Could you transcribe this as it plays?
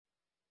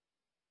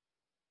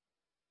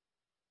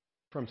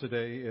From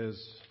today is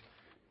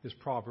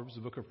Proverbs,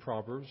 the book of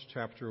Proverbs,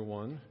 chapter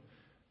 1,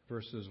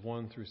 verses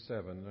 1 through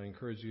 7. I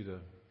encourage you to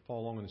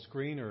follow along on the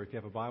screen, or if you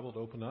have a Bible to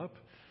open up,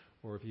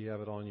 or if you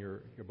have it on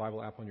your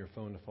Bible app on your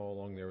phone to follow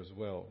along there as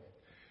well.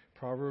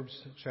 Proverbs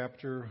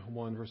chapter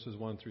 1, verses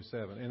 1 through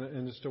 7.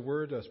 And just a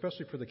word,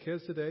 especially for the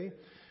kids today.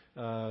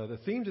 The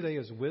theme today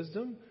is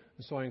wisdom.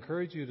 And so I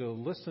encourage you to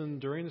listen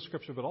during the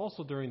scripture, but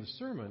also during the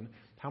sermon.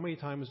 How many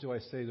times do I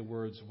say the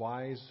words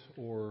wise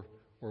or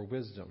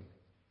wisdom?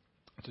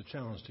 It's a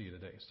challenge to you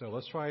today. So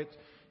let's try it.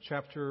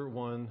 Chapter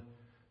 1,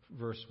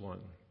 verse 1.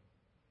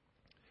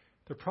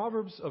 The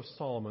Proverbs of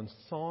Solomon,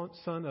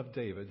 son of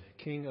David,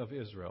 king of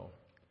Israel,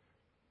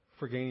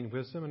 for gaining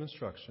wisdom and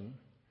instruction,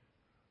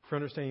 for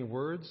understanding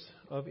words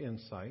of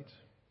insight,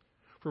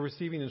 for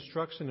receiving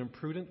instruction in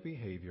prudent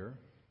behavior,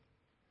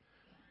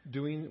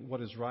 doing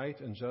what is right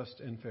and just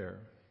and fair,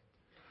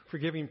 for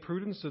giving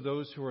prudence to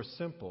those who are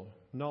simple,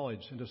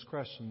 knowledge and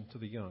discretion to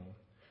the young.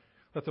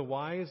 Let the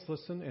wise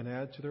listen and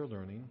add to their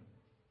learning,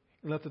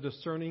 and let the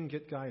discerning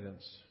get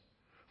guidance,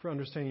 for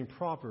understanding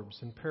proverbs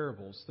and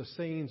parables, the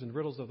sayings and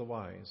riddles of the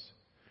wise.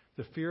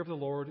 The fear of the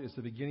Lord is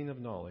the beginning of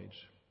knowledge,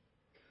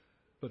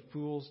 but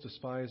fools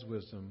despise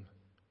wisdom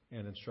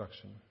and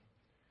instruction.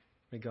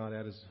 May God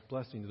add His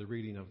blessing to the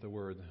reading of the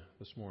Word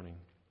this morning.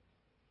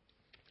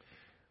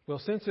 Well,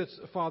 since it's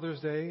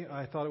Father's Day,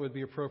 I thought it would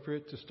be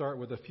appropriate to start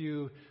with a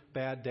few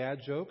bad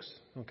dad jokes.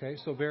 Okay,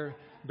 so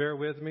bear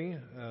with me.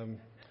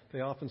 They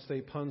often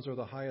say puns are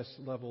the highest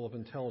level of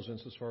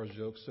intelligence as far as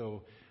jokes,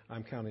 so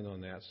I'm counting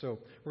on that. So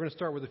we're going to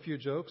start with a few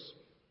jokes.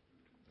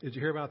 Did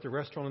you hear about the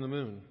restaurant on the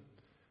moon?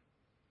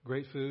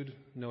 Great food,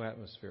 no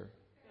atmosphere.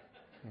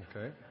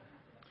 Okay.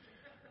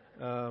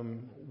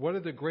 What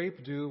did the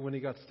grape do when he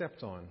got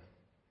stepped on?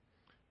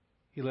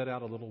 He let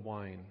out a little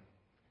wine.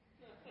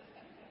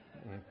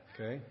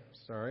 Okay,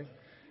 sorry.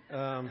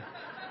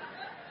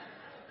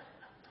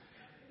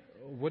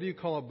 What do you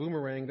call a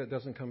boomerang that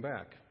doesn't come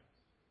back?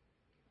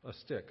 A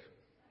stick.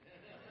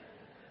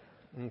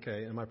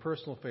 Okay, and my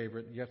personal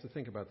favorite, you have to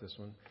think about this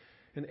one.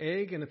 An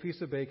egg and a piece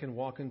of bacon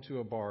walk into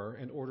a bar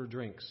and order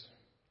drinks.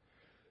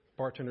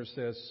 Bartender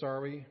says,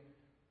 "Sorry,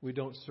 we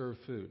don't serve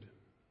food."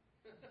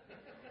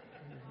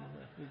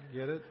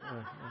 Get it?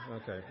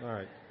 Okay, all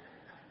right.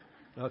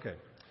 Okay.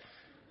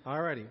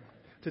 All righty.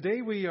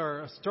 Today we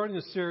are starting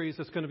a series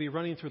that's going to be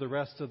running through the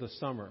rest of the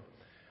summer.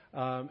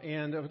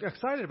 And I'm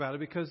excited about it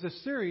because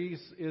this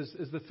series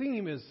the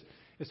theme is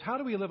how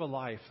do we live a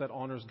life that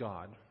honors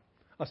God,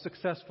 a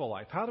successful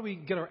life? How do we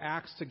get our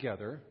acts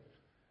together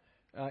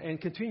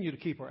and continue to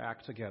keep our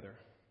act together?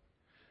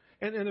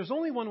 And there's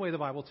only one way the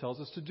Bible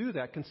tells us to do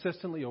that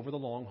consistently over the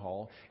long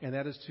haul, and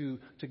that is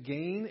to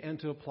gain and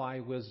to apply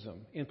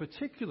wisdom. In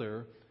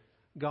particular,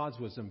 God's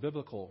wisdom,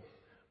 biblical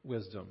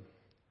wisdom.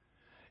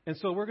 And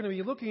so we're going to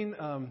be looking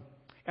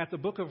at the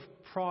book of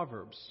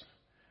Proverbs.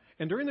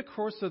 And during the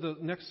course of the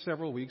next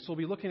several weeks, we'll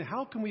be looking at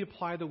how can we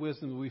apply the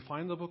wisdom that we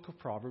find in the book of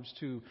Proverbs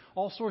to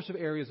all sorts of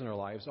areas in our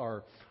lives,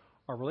 our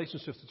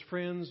relationships with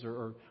friends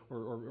or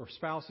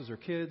spouses or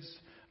kids,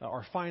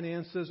 our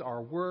finances,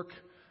 our work,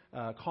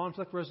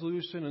 conflict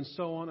resolution, and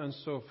so on and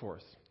so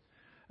forth.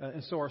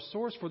 And so our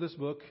source for this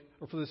book,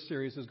 or for this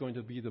series, is going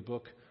to be the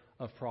book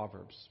of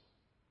Proverbs.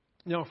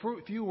 Now, for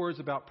a few words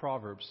about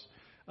Proverbs.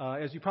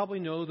 As you probably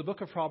know, the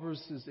book of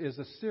Proverbs is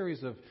a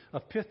series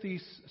of pithy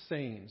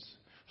sayings,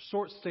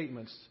 short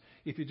statements.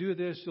 If you do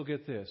this, you'll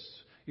get this.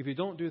 If you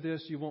don't do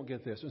this, you won't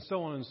get this, and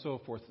so on and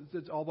so forth.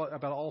 It's all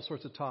about all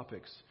sorts of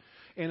topics.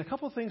 And a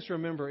couple of things to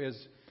remember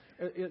is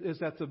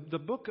that the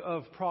book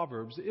of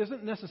Proverbs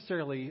isn't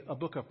necessarily a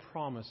book of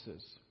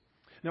promises.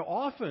 Now,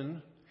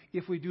 often,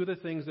 if we do the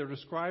things that are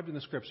described in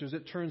the Scriptures,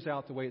 it turns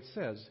out the way it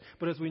says.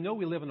 But as we know,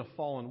 we live in a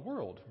fallen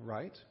world,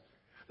 right?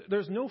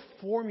 There's no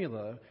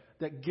formula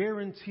that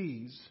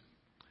guarantees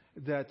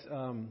that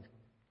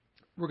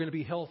we're going to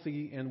be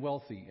healthy and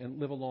wealthy and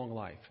live a long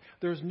life.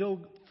 There's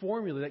no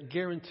formula that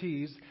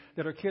guarantees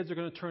that our kids are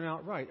going to turn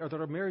out right or that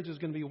our marriage is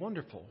going to be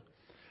wonderful.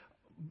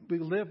 We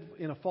live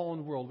in a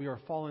fallen world. We are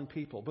fallen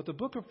people. But the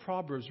book of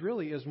Proverbs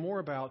really is more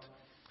about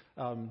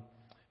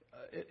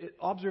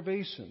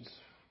observations,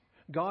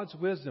 God's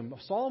wisdom,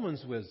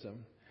 Solomon's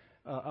wisdom,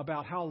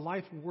 about how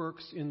life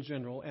works in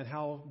general and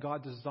how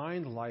God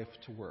designed life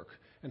to work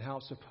and how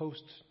it's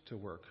supposed to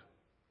work.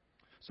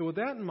 So with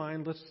that in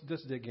mind, let's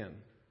just dig in.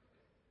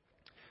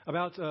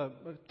 About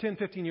 10,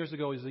 15 years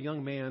ago, there was a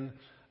young man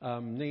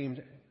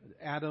named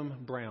Adam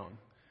Brown.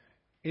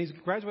 And he's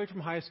graduated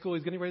from high school.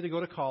 He's getting ready to go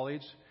to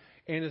college.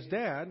 And his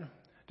dad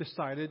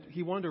decided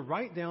he wanted to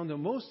write down the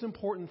most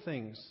important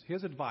things,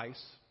 his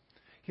advice,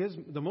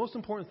 the most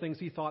important things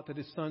he thought that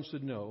his son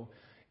should know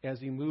as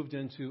he moved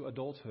into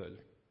adulthood.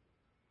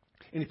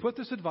 And he put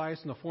this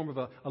advice in the form of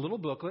a little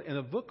booklet, and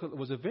a booklet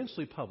was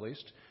eventually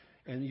published,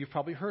 and you've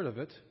probably heard of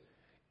it.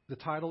 The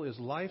title is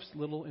Life's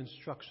Little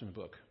Instruction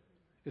Book.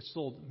 It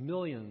sold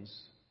millions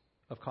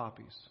of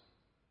copies.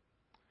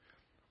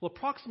 Well,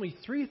 approximately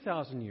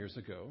 3,000 years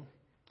ago,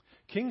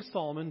 King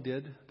Solomon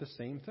did the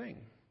same thing.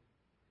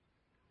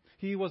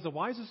 He was the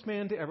wisest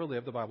man to ever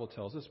live, the Bible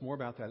tells us. More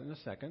about that in a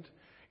second.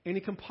 And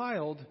he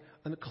compiled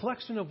a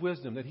collection of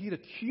wisdom that he'd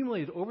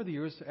accumulated over the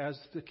years as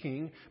the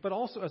king, but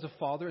also as a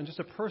father and just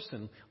a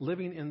person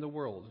living in the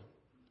world.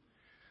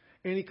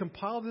 And he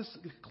compiled this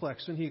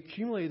collection, he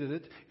accumulated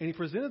it, and he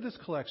presented this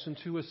collection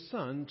to his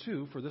son,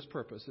 too, for this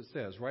purpose, it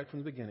says, right from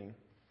the beginning.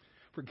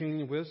 For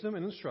gaining wisdom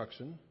and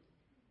instruction,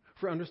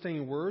 for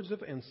understanding words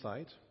of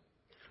insight,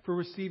 for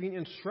receiving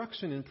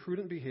instruction in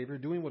prudent behavior,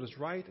 doing what is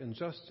right and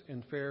just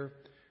and fair.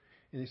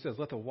 And he says,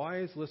 let the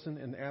wise listen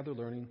and add their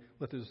learning,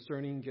 let the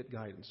discerning get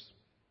guidance.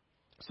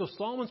 So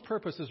Solomon's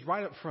purpose is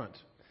right up front.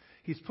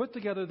 He's put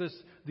together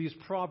these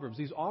proverbs,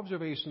 these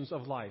observations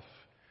of life,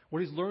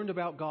 what he's learned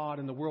about God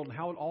and the world and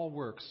how it all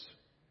works.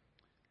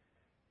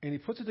 And he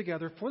puts it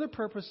together for the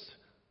purpose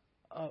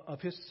of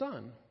his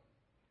son.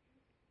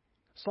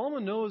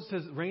 Solomon knows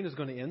his reign is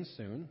going to end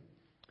soon.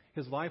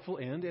 His life will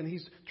end, and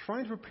he's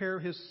trying to prepare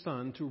his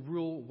son to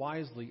rule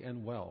wisely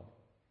and well.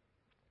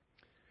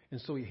 And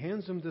so he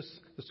hands him this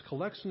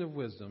collection of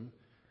wisdom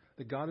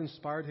that God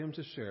inspired him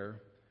to share,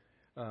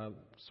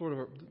 sort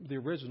of the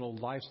original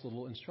Life's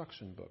Little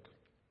Instruction book.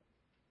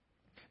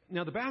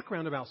 Now, the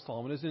background about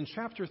Solomon is in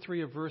chapter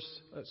 3 of 1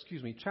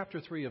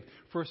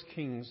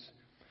 Kings.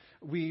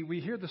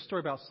 We hear the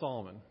story about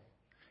Solomon.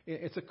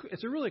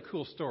 It's a really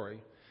cool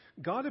story.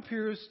 God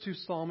appears to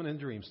Solomon in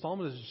dreams.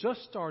 Solomon has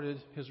just started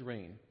his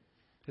reign.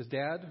 His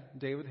dad,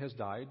 David, has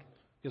died,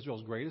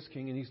 Israel's greatest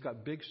king, and he's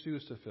got big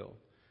shoes to fill.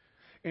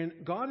 And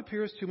God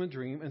appears to him in a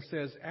dream and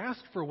says,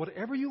 ask for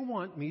whatever you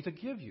want me to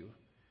give you,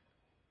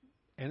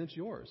 and it's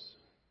yours.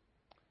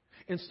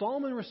 And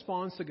Solomon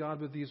responds to God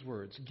with these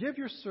words, give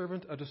your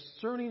servant a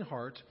discerning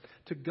heart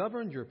to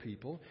govern your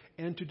people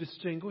and to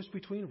distinguish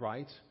between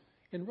right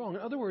and wrong.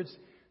 In other words,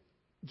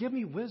 give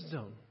me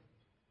wisdom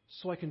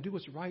so I can do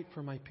what's right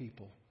for my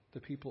people, the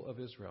people of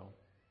Israel.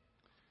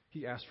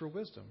 He asked for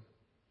wisdom.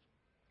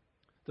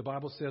 The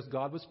Bible says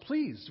God was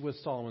pleased with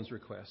Solomon's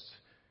request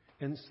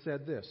and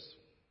said this,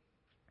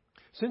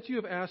 since you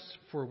have asked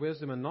for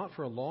wisdom and not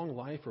for a long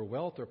life or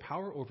wealth or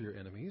power over your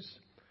enemies,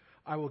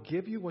 I will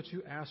give you what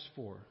you asked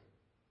for.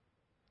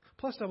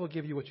 Plus, I will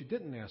give you what you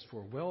didn't ask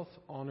for, wealth,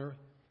 honor,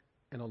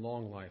 and a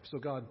long life. So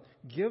God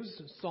gives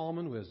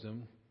Solomon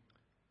wisdom,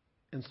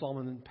 and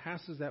Solomon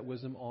passes that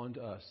wisdom on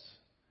to us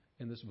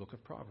in this book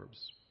of Proverbs.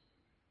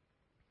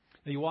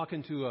 Now, you walk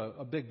into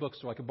a big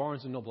bookstore, like a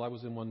Barnes & Noble. I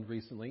was in one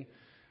recently.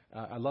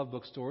 I love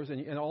bookstores,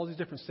 and all these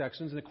different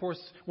sections. And, of course,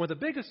 one of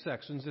the biggest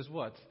sections is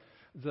what?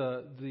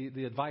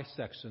 The advice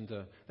section,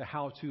 the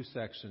how-to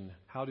section,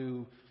 how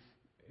to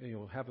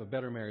have a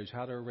better marriage,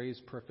 how to raise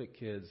perfect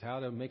kids, how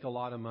to make a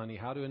lot of money,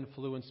 how to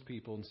influence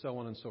people, and so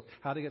on and so forth,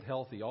 how to get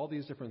healthy, all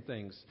these different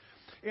things.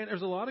 And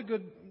there's a lot of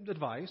good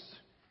advice,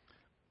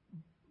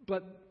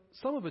 but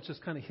some of it's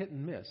just kind of hit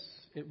and miss.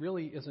 It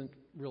really isn't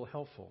real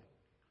helpful.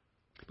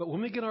 But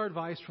when we get our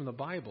advice from the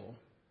Bible,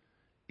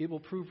 it will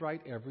prove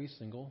right every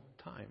single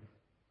time.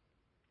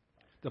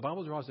 The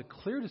Bible draws a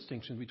clear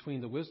distinction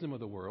between the wisdom of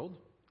the world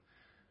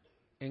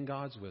and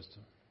God's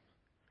wisdom.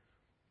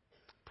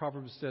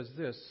 Proverbs says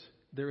this,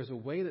 there is a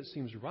way that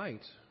seems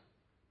right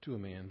to a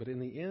man, but in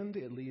the end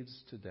it leads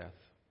to death.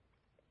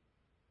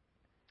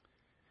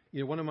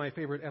 One of my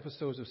favorite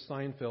episodes of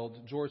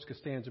Seinfeld, George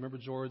Costanza. Remember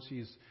George?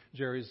 He's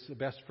Jerry's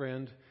best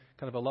friend,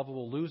 kind of a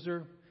lovable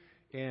loser.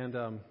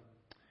 And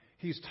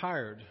he's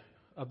tired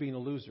of being a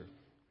loser.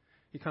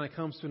 He kind of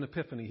comes to an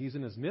epiphany. He's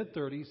in his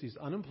mid-30s. He's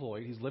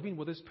unemployed. He's living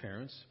with his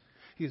parents.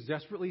 He's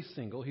desperately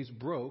single. He's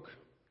broke.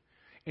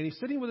 And he's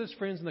sitting with his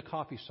friends in the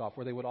coffee shop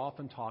where they would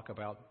often talk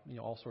about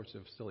all sorts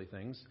of silly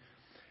things.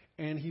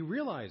 And he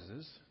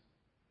realizes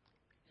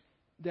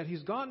that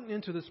he's gotten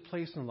into this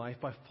place in life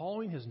by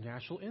following his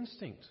natural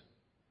instinct.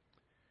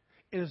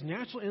 And his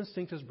natural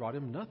instinct has brought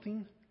him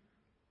nothing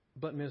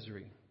but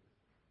misery.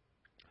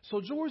 So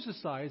George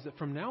decides that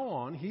from now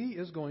on, he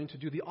is going to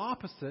do the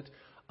opposite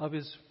of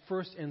his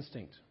first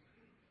instinct.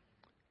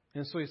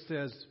 And so he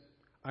says,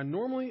 I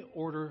normally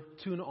order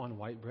tuna on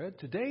white bread.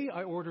 Today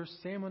I order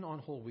salmon on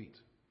whole wheat.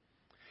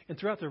 And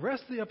throughout the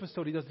rest of the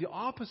episode, he does the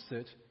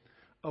opposite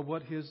of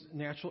what his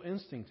natural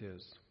instinct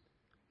is.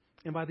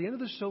 And by the end of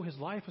the show, his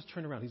life has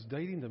turned around. He's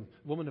dating the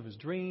woman of his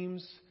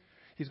dreams.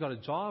 He's got a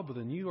job with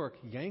the New York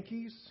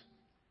Yankees.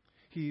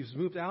 He's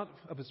moved out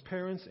of his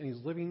parents, and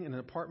he's living in an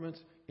apartment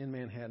in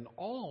Manhattan.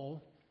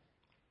 All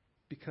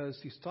because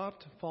he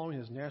stopped following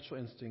his natural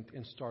instinct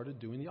and started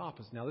doing the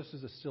opposite. Now, this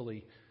is a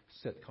silly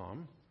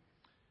sitcom.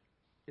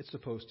 It's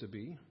supposed to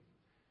be.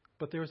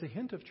 But there is a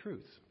hint of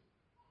truth.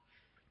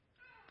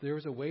 There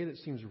is a way that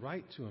seems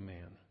right to a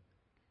man.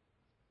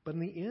 But in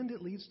the end,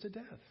 it leads to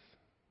death.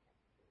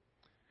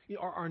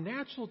 Our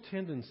natural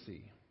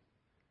tendency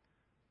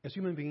as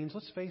human beings,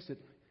 let's face it,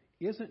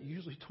 isn't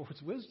usually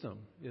towards wisdom,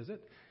 is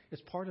it?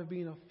 It's part of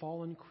being a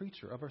fallen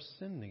creature, of our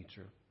sin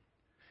nature.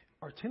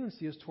 Our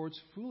tendency is towards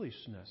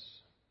foolishness.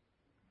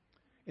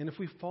 And if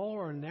we follow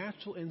our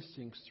natural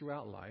instincts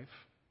throughout life,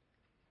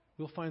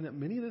 we'll find that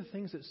many of the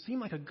things that seem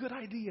like a good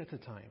idea at the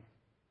time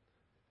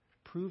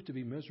prove to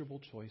be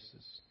miserable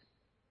choices.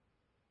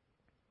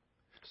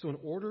 So in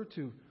order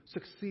to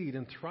succeed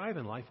and thrive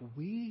in life,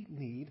 we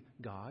need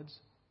God's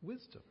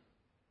wisdom.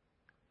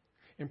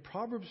 And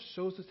Proverbs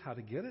shows us how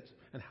to get it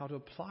and how to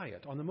apply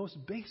it on the most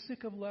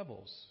basic of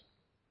levels.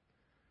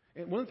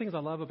 And one of the things I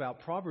love about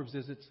Proverbs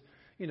is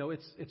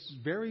it's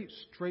very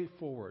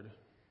straightforward.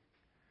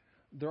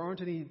 There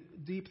aren't any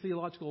deep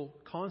theological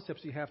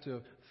concepts you have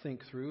to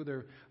think through.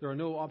 There are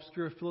no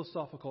obscure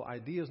philosophical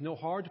ideas, no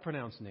hard to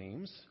pronounce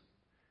names.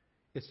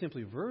 It's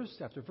simply verse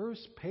after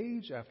verse,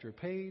 page after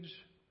page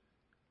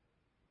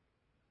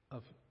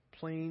of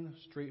plain,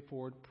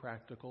 straightforward,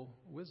 practical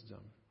wisdom.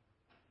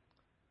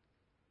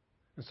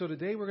 And so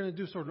today we're going to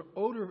do sort of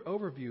an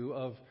overview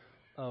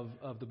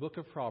of the book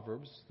of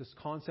Proverbs, this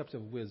concept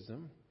of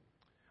wisdom,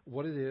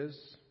 what it is,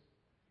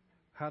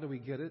 how do we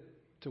get it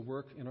to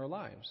work in our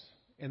lives.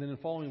 And then in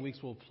the following weeks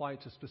we'll apply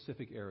it to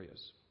specific areas.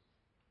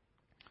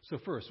 So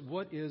first,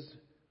 what is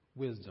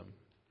wisdom?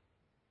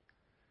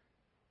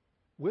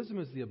 Wisdom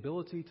is the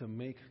ability to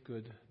make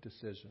good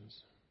decisions.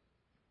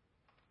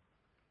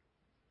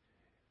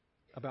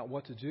 About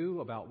what to do,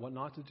 about what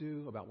not to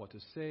do, about what to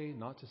say,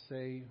 not to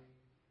say,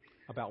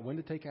 about when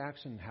to take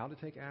action, how to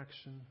take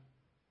action.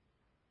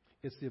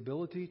 It's the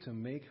ability to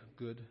make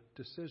good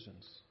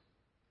decisions.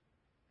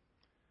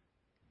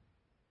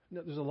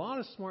 Now, there's a lot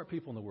of smart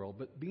people in the world,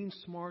 but being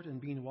smart and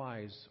being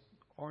wise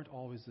aren't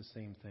always the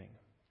same thing.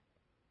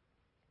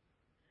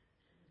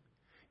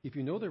 If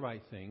you know the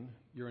right thing,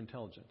 you're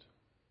intelligent.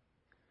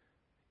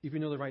 If you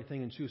know the right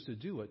thing and choose to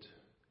do it,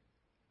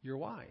 you're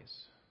wise.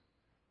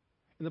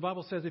 And the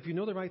Bible says if you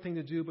know the right thing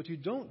to do but you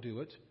don't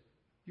do it,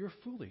 you're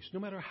foolish, no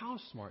matter how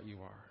smart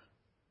you are.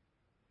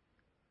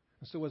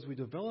 And so as we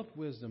develop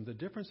wisdom, the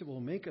difference it will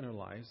make in our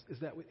lives is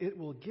that it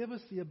will give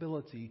us the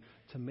ability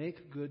to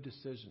make good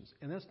decisions.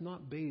 And that's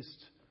not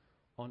based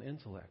on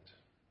intellect.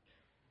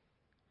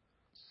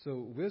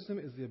 So wisdom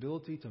is the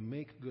ability to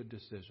make good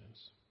decisions.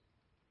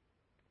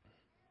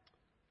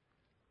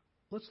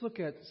 Let's look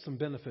at some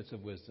benefits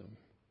of wisdom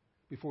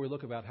before we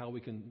look about how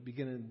we can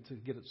begin to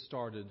get it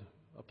started,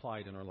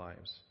 applied in our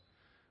lives.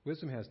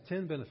 Wisdom has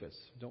 10 benefits.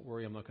 Don't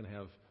worry, I'm not going to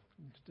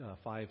have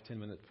 5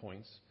 10-minute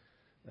points.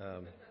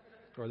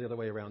 Or the other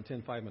way around,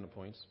 10 5-minute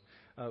points.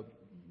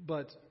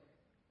 But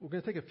we're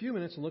going to take a few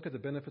minutes and look at the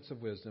benefits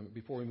of wisdom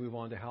before we move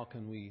on to how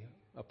can we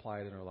apply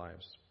it in our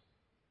lives.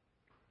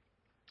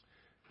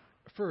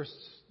 First,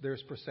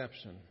 there's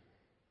perception.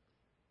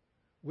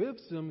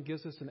 Wisdom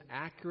gives us an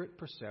accurate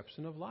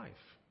perception of life,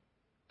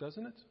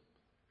 doesn't it?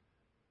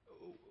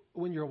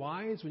 When you're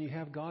wise, when you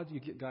have God, you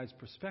get God's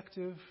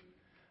perspective.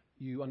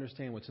 You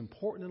understand what's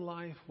important in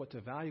life, what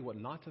to value, what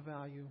not to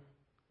value.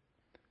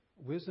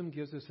 Wisdom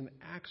gives us an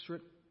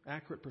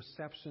accurate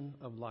perception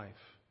of life.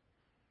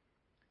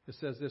 It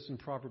says this in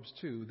Proverbs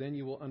 2, then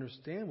you will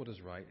understand what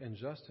is right and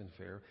just and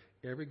fair,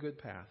 every good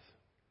path.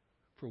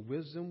 For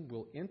wisdom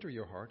will enter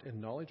your heart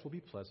and knowledge will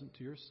be pleasant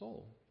to your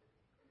soul.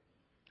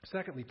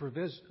 Secondly,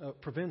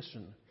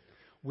 prevention.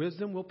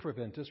 Wisdom will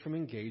prevent us from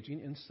engaging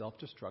in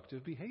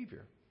self-destructive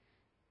behavior.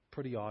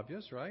 Pretty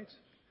obvious, right?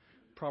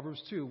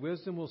 Proverbs 2,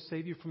 wisdom will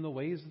save you from the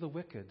ways of the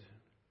wicked.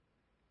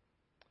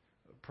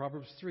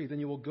 Proverbs 3, then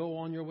you will go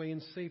on your way in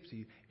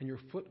safety and your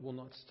foot will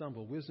not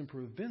stumble. Wisdom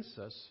prevents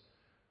us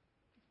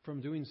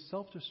from doing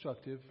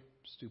self-destructive,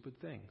 stupid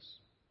things.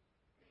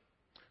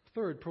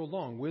 Third,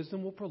 prolong.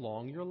 Wisdom will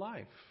prolong your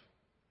life.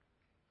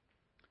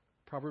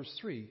 Proverbs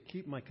 3,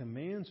 keep my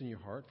commands in your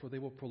heart, for they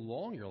will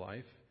prolong your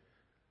life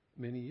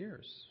many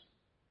years.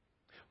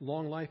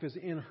 Long life is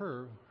in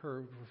her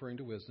referring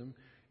to wisdom,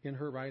 in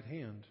her right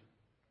hand.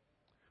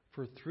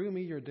 For through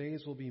me your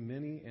days will be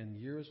many and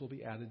years will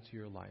be added to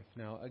your life.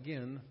 Now,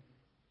 again,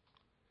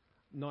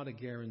 not a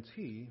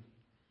guarantee,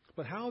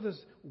 but how does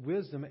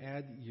wisdom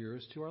add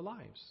years to our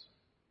lives?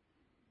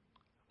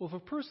 Well, if a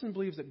person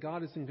believes that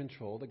God is in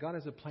control, that God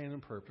has a plan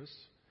and purpose,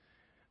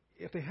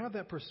 if they have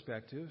that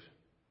perspective,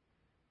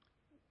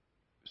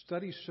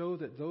 studies show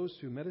that those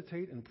who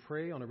meditate and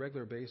pray on a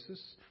regular basis,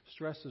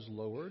 stress is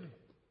lowered,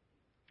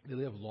 they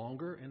live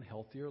longer and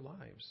healthier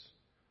lives.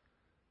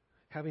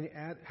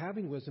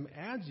 Having wisdom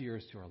adds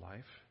years to our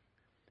life,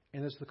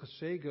 and as the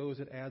cliche goes,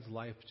 it adds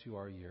life to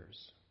our years.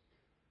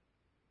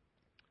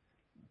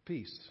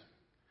 Peace.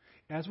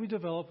 As we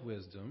develop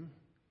wisdom,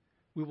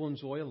 we will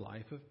enjoy a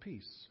life of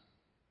peace.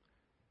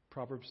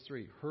 Proverbs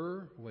 3,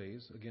 her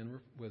ways, again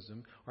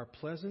wisdom, are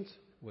pleasant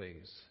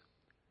ways,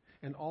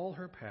 and all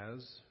her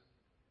paths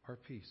are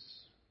peace.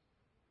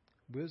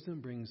 Wisdom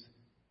brings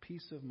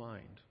peace of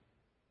mind.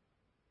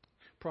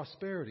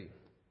 Prosperity.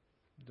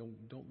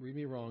 Don't read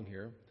me wrong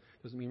here.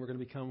 Doesn't mean we're going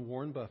to become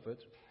Warren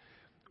Buffett.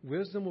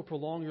 Wisdom will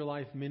prolong your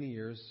life many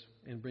years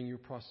and bring you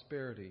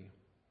prosperity.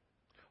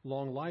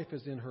 Long life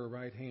is in her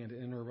right hand,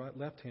 and in her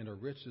left hand are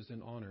riches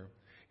and honor.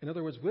 In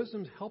other words,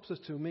 wisdom helps us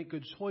to make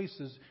good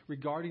choices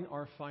regarding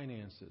our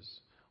finances,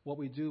 what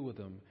we do with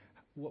them,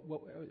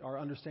 what our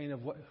understanding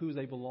of who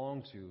they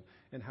belong to,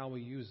 and how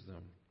we use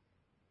them.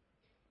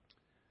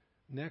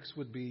 Next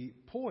would be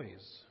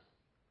poise.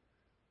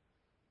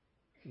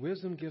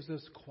 Wisdom gives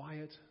us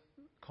quiet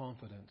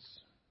confidence.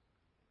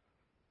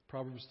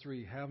 Proverbs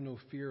 3, have no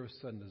fear of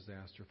sudden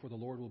disaster, for the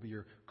Lord will be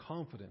your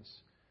confidence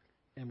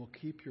and will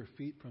keep your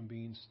feet from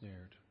being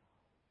snared.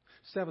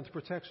 Seventh,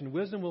 protection.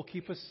 Wisdom will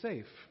keep us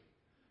safe.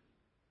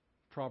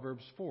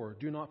 Proverbs 4,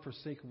 do not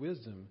forsake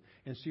wisdom,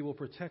 and she will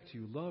protect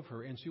you. Love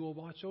her, and she will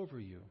watch over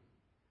you.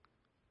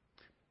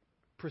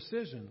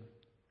 Precision.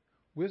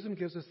 Wisdom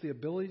gives us the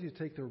ability to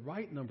take the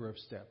right number of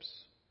steps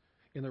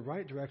in the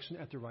right direction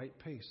at the right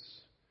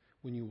pace.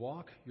 When you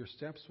walk, your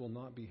steps will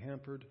not be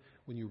hampered.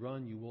 When you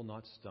run, you will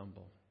not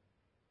stumble.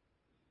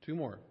 Two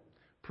more.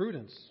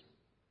 Prudence.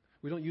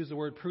 We don't use the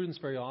word prudence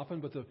very often,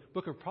 but the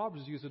book of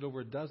Proverbs uses it over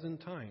a dozen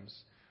times.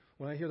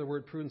 When I hear the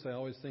word prudence, I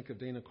always think of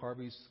Dana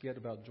Carvey's skit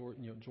about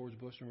George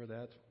Bush. Remember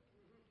that?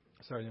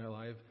 Saturday Night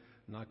Live.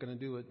 Not going to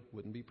do it.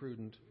 Wouldn't be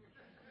prudent.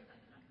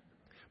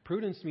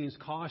 Prudence means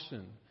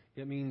caution.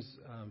 It means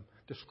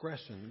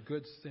discretion,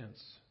 good sense.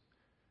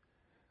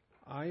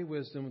 I,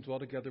 wisdom, dwell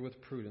together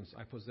with prudence.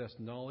 I possess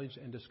knowledge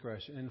and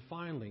discretion. And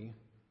finally,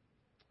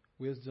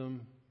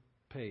 wisdom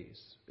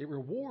pays. It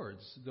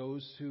rewards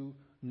those who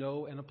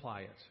know and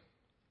apply it.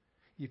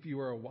 If you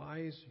are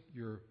wise,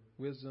 your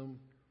wisdom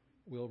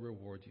will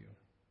reward you.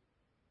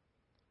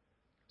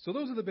 So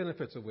those are the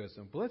benefits of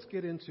wisdom. But let's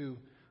get into,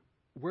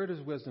 where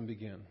does wisdom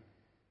begin?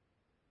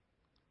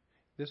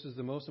 This is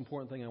the most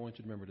important thing I want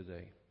you to remember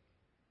today.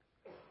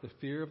 The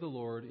fear of the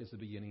Lord is the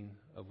beginning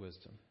of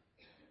wisdom.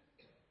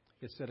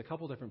 It's said a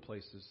couple different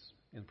places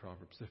in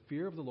Proverbs. The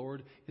fear of the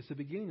Lord is the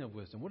beginning of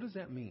wisdom. What does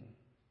that mean?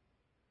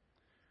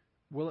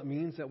 Well, it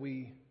means that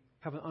we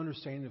have an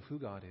understanding of who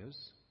God is,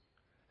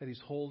 that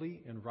He's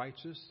holy and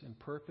righteous and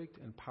perfect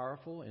and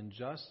powerful and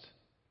just,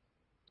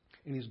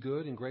 and He's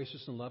good and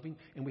gracious and loving,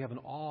 and we have an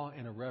awe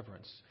and a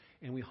reverence,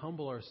 and we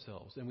humble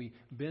ourselves, and we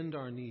bend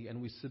our knee,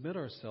 and we submit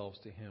ourselves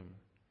to Him.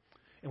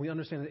 And we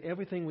understand that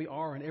everything we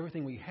are and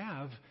everything we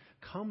have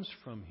comes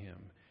from Him,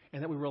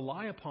 and that we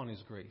rely upon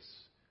His grace,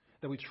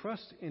 that we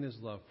trust in His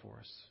love for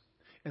us,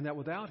 and that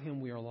without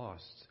Him we are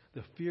lost.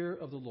 The fear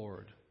of the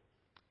Lord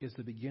is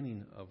the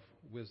beginning of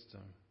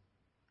wisdom.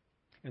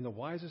 And the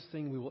wisest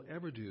thing we will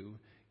ever do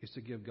is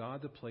to give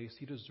God the place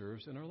He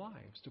deserves in our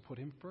lives, to put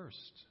Him first,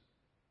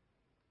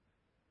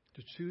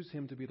 to choose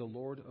Him to be the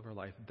Lord of our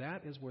life.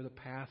 That is where the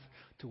path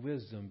to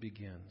wisdom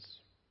begins.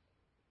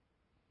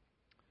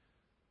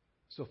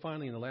 So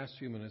finally, in the last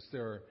few minutes,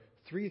 there are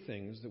 3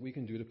 things that we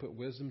can do to put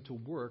wisdom to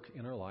work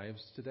in our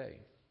lives today.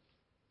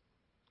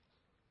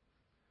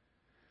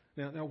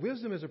 Now,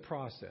 wisdom is a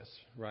process,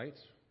 right?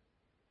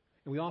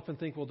 And we often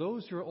think, well,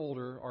 those who are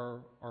older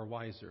are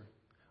wiser.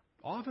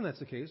 Often that's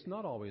the case,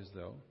 not always,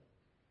 though.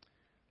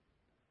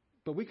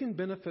 But we can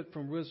benefit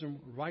from wisdom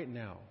right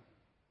now.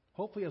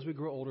 Hopefully, as we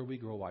grow older, we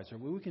grow wiser.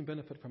 We can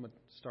benefit from it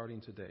starting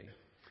today.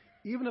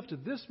 Even up to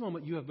this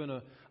moment, you have been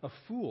a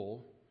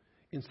fool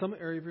in some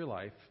area of your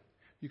life.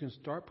 You can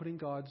start putting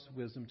God's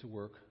wisdom to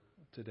work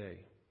today.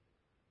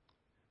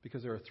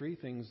 Because there are 3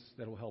 things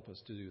that will help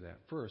us to do that.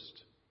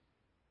 First,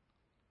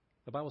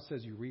 the Bible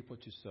says you reap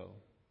what you sow.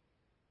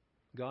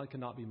 God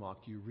cannot be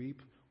mocked. You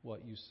reap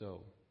what you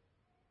sow.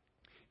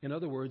 In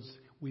other words,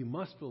 we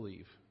must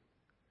believe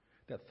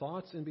that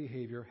thoughts and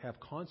behavior have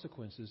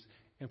consequences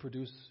and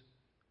produce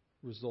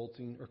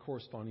resulting or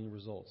corresponding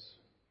results.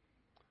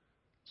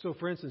 So,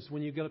 for instance,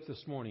 when you get up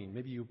this morning,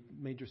 maybe you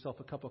made yourself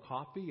a cup of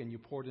coffee and you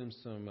poured in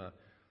some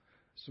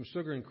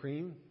sugar and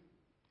cream.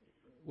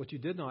 What you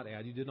did not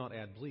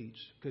add bleach,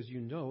 because you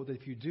know that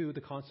if you do,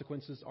 the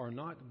consequences are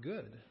not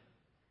good.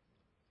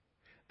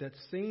 That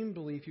same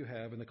belief you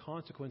have in the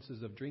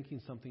consequences of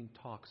drinking something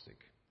toxic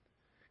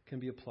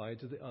can be applied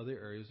to the other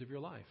areas of your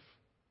life.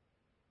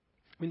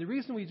 I mean, the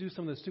reason we do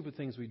some of the stupid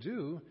things we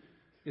do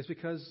is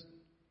because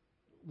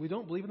we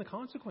don't believe in the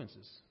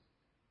consequences.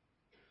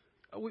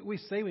 We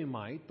say we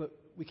might, but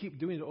we keep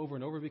doing it over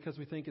and over because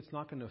we think it's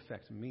not going to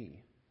affect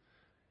me.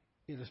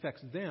 It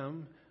affects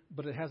them,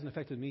 but it hasn't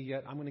affected me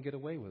yet. I'm going to get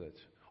away with it.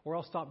 Or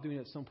I'll stop doing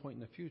it at some point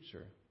in the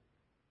future.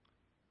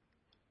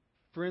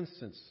 For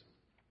instance,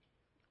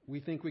 we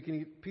think we can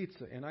eat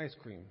pizza and ice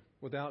cream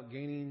without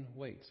gaining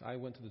weight. I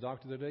went to the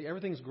doctor the other day.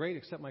 Everything's great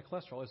except my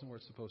cholesterol isn't where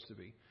it's supposed to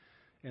be.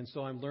 And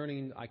so I'm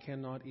learning I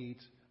cannot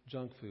eat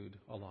junk food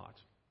a lot.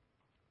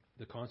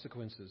 The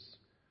consequences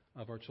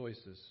of our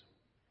choices.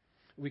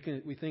 We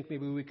think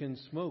maybe we can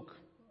smoke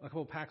a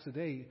couple packs a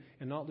day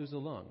and not lose a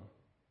lung.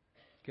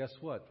 Guess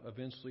what?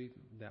 Eventually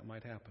that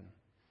might happen.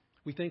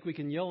 We think we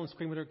can yell and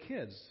scream at our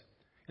kids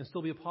and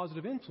still be a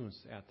positive influence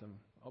at them.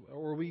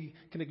 Or we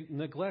can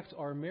neglect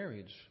our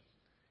marriage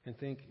and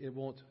think it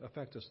won't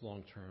affect us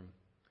long term.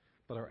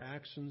 But our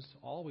actions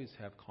always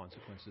have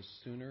consequences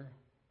sooner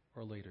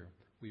or later.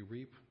 We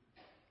reap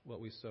what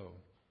we sow.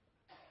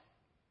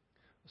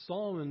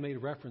 Solomon made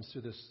reference to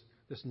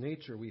this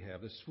nature we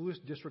have, this foolish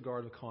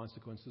disregard of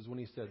consequences, when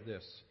he said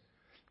this: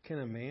 can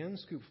a man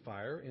scoop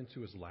fire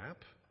into his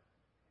lap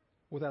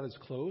without his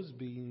clothes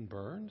being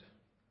burned?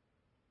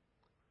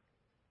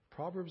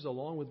 Proverbs,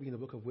 along with being a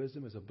book of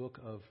wisdom, is a book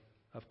of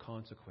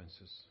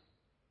consequences.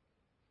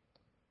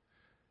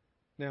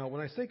 Now,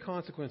 when I say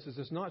consequences,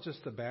 it's not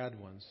just the bad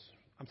ones.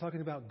 I'm talking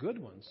about good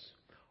ones.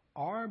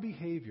 Our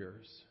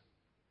behaviors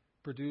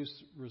produce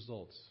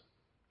results,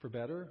 for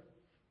better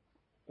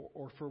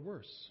or for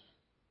worse.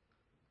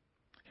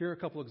 Here are a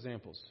couple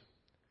examples.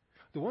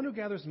 The one who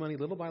gathers money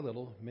little by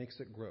little makes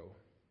it grow.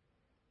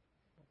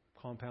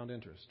 Compound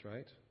interest,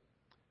 right?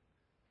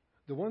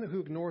 The one who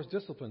ignores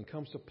discipline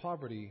comes to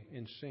poverty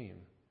and shame.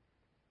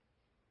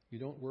 You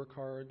don't work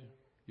hard,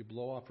 you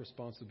blow off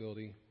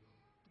responsibility,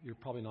 you're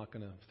probably not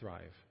going to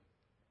thrive.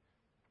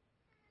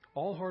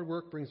 All hard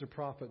work brings a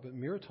profit, but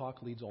mere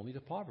talk leads only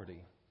to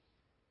poverty.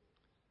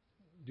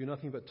 Do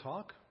nothing but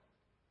talk,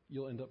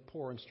 you'll end up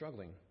poor and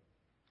struggling.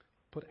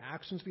 Put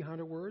actions behind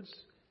our words,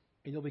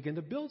 and you'll begin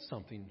to build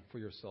something for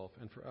yourself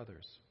and for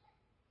others.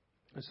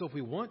 And so if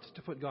we want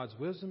to put God's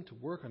wisdom to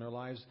work in our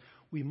lives,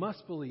 we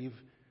must believe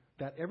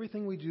that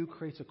everything we do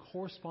creates a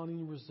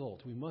corresponding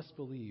result. We must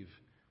believe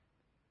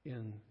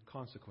in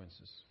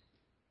consequences.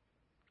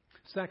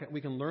 Second,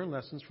 we can learn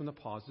lessons from the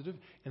positive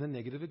and the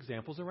negative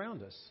examples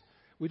around us.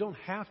 We don't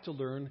have to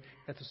learn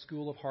at the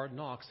school of hard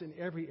knocks in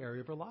every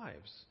area of our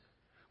lives.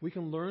 We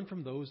can learn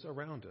from those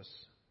around us,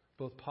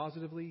 both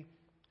positively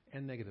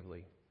and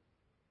negatively.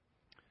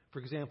 For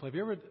example, have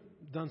you ever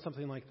done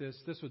something like this?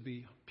 This would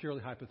be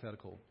purely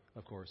hypothetical,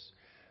 of course.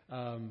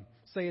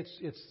 Say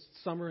it's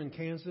summer in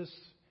Kansas,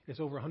 it's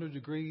over 100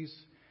 degrees,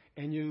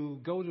 and you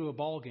go to a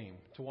ball game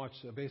to watch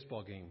a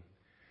baseball game.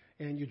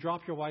 And you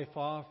drop your wife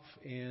off,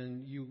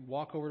 and you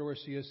walk over to where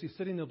she is. She's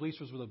sitting in the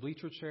bleachers with a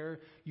bleacher chair.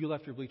 You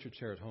left your bleacher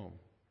chair at home.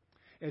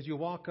 As you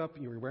walk up,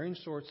 you're wearing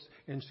shorts,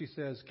 and she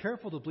says,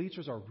 "Careful, the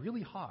bleachers are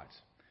really hot."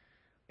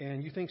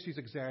 And you think she's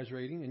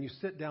exaggerating, and you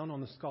sit down on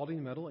the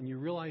scalding metal, and you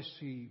realize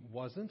she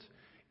wasn't,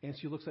 and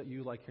she looks at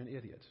you like you're an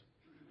idiot.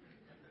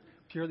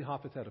 Purely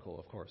hypothetical,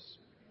 of course.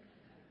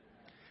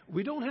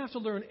 We don't have to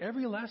learn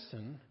every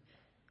lesson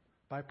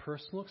by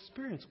personal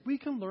experience. We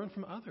can learn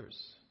from others.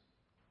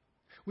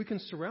 We can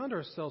surround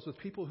ourselves with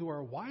people who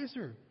are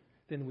wiser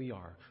than we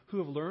are, who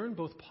have learned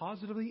both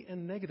positively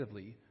and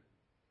negatively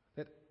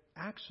that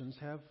actions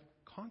have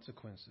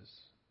consequences.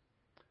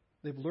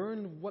 They've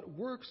learned what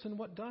works and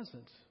what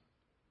doesn't.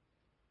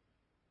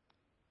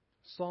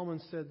 Solomon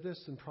said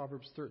this in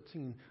Proverbs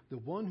 13, "The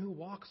one who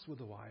walks with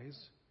the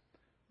wise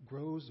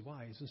grows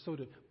wise." And so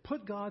to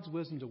put God's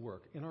wisdom to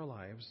work in our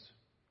lives,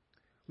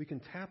 we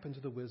can tap into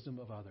the wisdom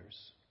of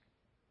others.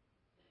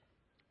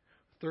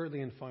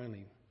 Thirdly and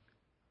finally,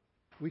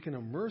 we can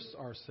immerse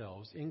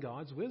ourselves in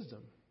God's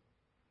wisdom.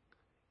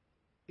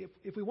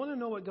 If we want to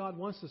know what God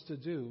wants us to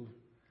do,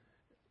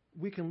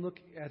 we can look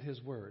at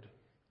His Word.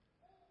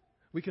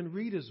 We can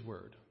read His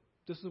Word.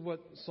 This is what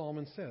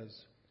Solomon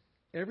says.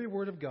 Every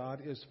word of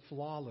God is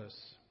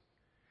flawless.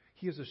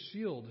 He is a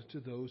shield to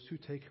those who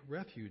take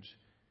refuge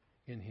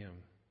in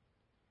Him.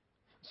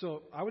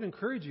 So I would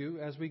encourage you,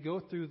 as we go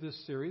through this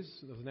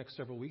series of the next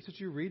several weeks, that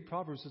you read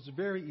Proverbs. It's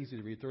very easy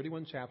to read,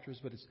 31 chapters,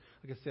 but it's,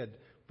 like I said,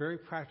 very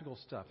practical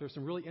stuff. There's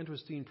some really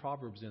interesting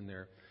Proverbs in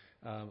there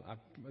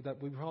that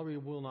we probably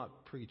will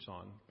not preach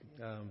on.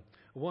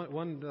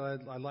 One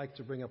that I like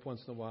to bring up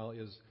once in a while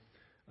is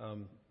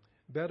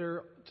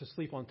better to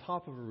sleep on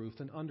top of a roof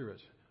than under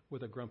it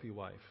with a grumpy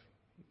wife.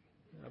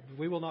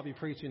 We will not be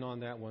preaching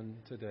on that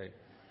one today.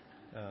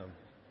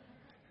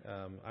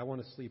 I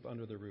want to sleep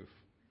under the roof.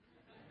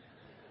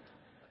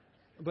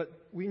 But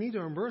we need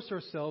to immerse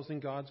ourselves in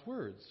God's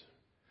words,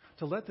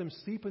 to let them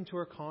seep into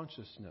our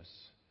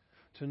consciousness,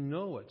 to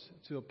know it,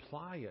 to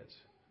apply it,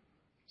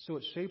 so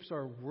it shapes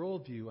our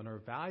worldview and our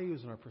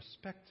values and our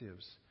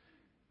perspectives.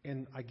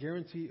 And I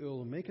guarantee it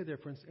will make a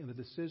difference in the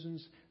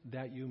decisions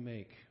that you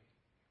make.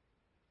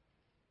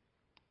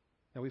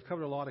 Now, we've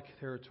covered a lot of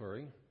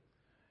territory.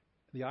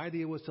 The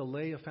idea was to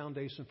lay a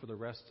foundation for the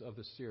rest of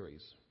the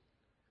series.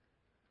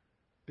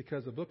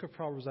 Because the book of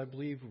Proverbs, I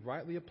believe,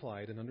 rightly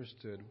applied and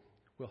understood,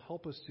 will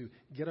help us to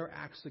get our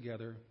acts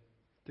together,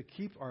 to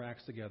keep our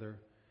acts together,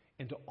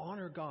 and to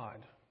honor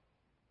God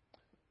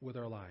with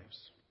our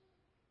lives.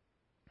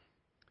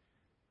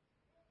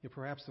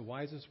 Perhaps the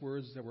wisest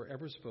words that were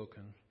ever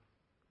spoken,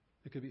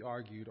 it could be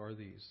argued, are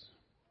these: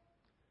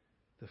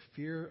 the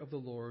fear of the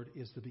Lord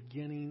is the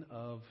beginning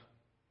of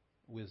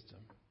wisdom.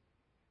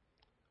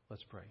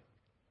 Let's pray.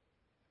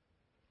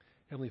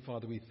 Heavenly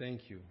Father, we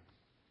thank you.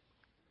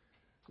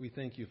 We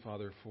thank you,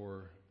 Father,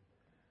 for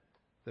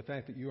the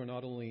fact that you are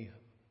not only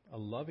a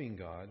loving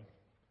God,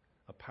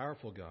 a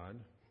powerful God,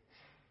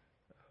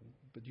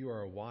 but you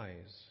are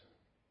wise.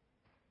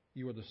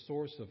 You are the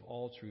source of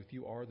all truth.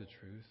 You are the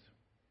truth.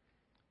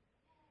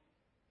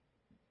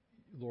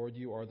 Lord,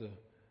 you are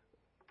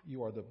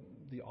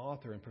the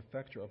author and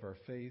perfecter of our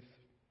faith.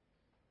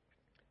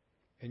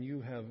 And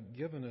you have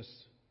given us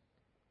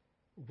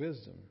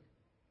wisdom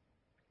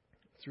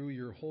through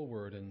your whole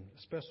word, and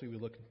especially we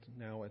look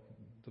now at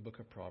the book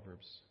of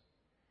Proverbs.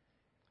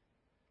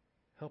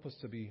 Help us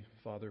to be,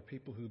 Father,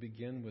 people who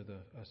begin with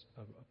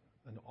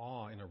an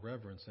awe and a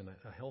reverence and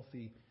a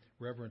healthy,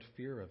 reverent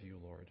fear of you,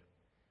 Lord.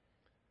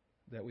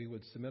 That we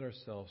would submit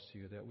ourselves to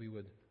you, that we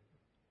would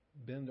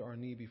bend our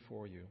knee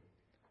before you,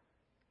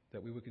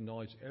 that we would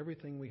acknowledge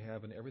everything we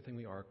have and everything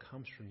we are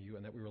comes from you,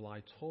 and that we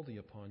rely totally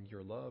upon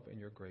your love and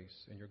your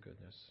grace and your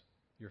goodness,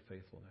 your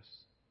faithfulness.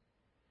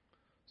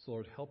 So,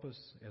 Lord, help us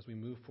as we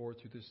move forward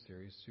through this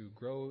series to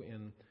grow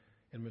and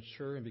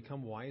mature and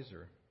become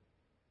wiser.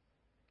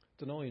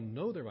 To not only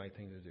know the right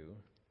thing to do,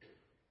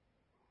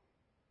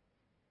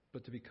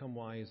 but to become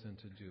wise and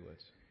to do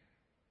it.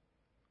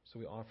 So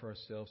we offer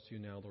ourselves to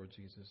you now, Lord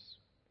Jesus,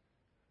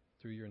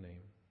 through your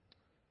name.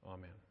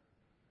 Amen.